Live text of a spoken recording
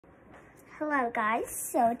Hello guys,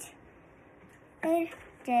 so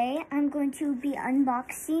today I'm going to be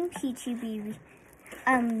unboxing Peachy BB,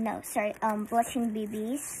 Blushing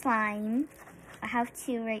BB slime. I have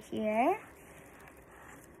two right here.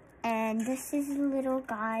 And this is a little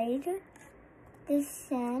guide they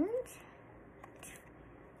sent.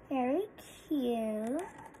 Very cute.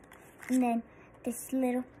 And then this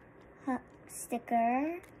little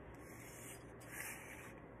sticker.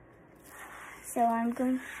 So I'm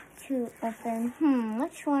going to open,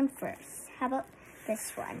 which one first? How about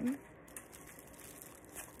this one?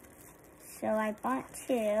 So I bought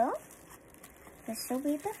two. This will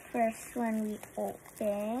be the first one we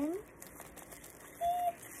open.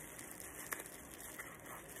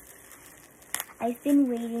 I've been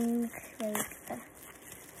waiting like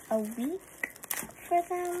a week for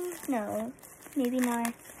them. No, maybe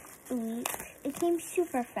not a week. It came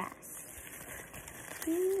super fast.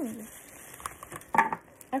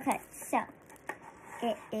 Okay, so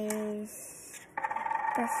it is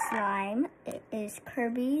the slime. It is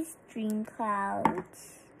Kirby's Dream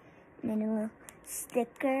Clouds. And then a little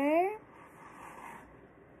sticker.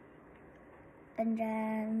 And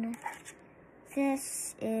then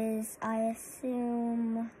this is, I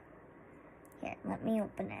assume, here, let me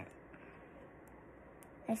open it.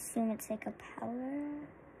 I assume it's like a powder.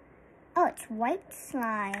 Oh, it's white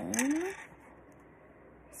slime.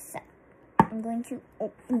 So, I'm going to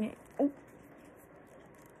open it.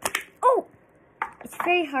 Oh! It's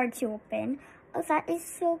very hard to open. Oh, that is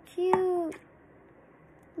so cute.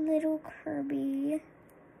 Little Kirby.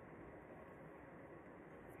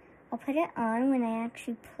 I'll put it on when I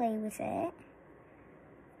actually play with it,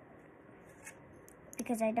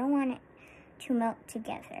 because I don't want it to melt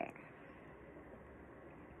together.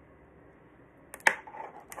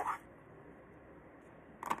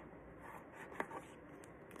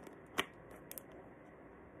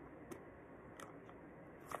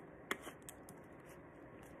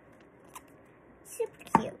 Super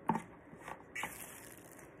cute.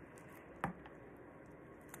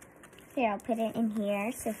 Here, I'll put it in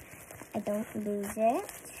here so I don't lose it.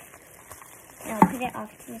 And I'll put it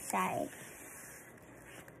off to the side.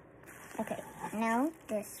 Okay, now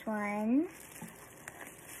this one.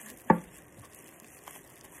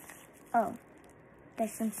 Oh,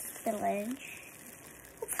 there's some spillage.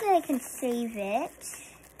 Hopefully I can save it.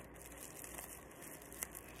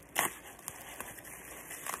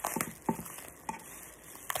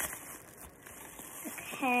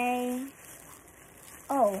 Okay.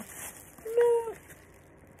 Oh, no.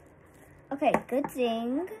 Okay, good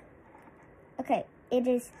thing. Okay, it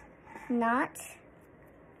is not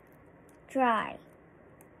dry.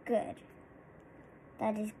 Good.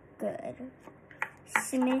 That is good.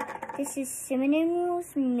 This is Cinnamon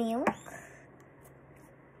milk.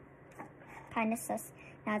 Kind of sus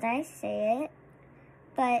now that I say it.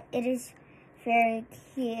 But it is very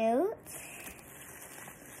cute.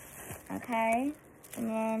 Okay. And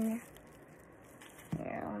then,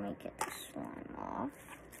 here, let me get this one off.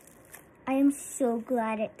 I am so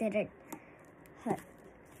glad it didn't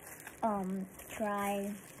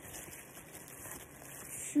dry.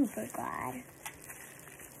 Super glad.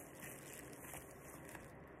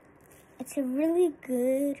 It's a really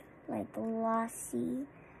good, like, glossy,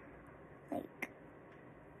 like,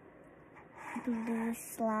 blue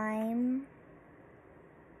slime.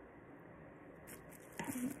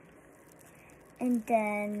 And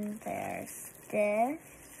then there's this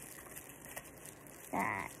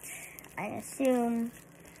that I assume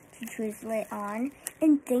to drizzle it on.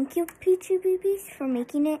 And thank you, Peachy BBs, for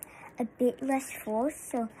making it a bit less full.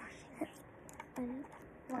 So,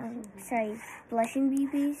 Blushing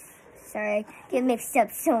BBs. Sorry, I get mixed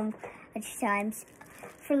up so much times.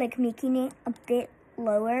 For like making it a bit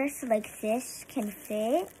lower so like this can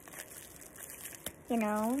fit. You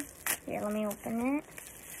know. Here, let me open it.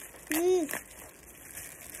 Please.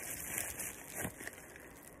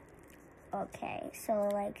 Okay, so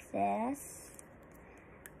like this.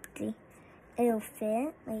 It'll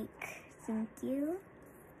fit, like, thank you.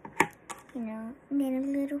 You know, and then a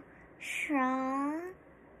little straw.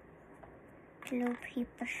 Little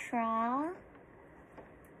paper straw.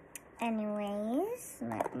 Anyways,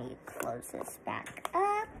 let me close this back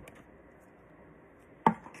up.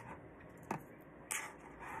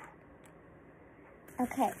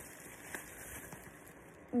 Okay.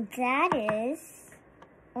 That is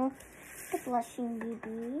the Blushing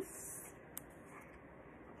BBs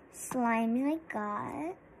slime I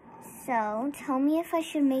got. So tell me if I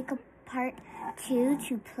should make a part 2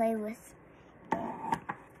 to play with it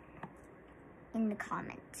in the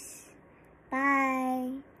comments.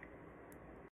 Bye.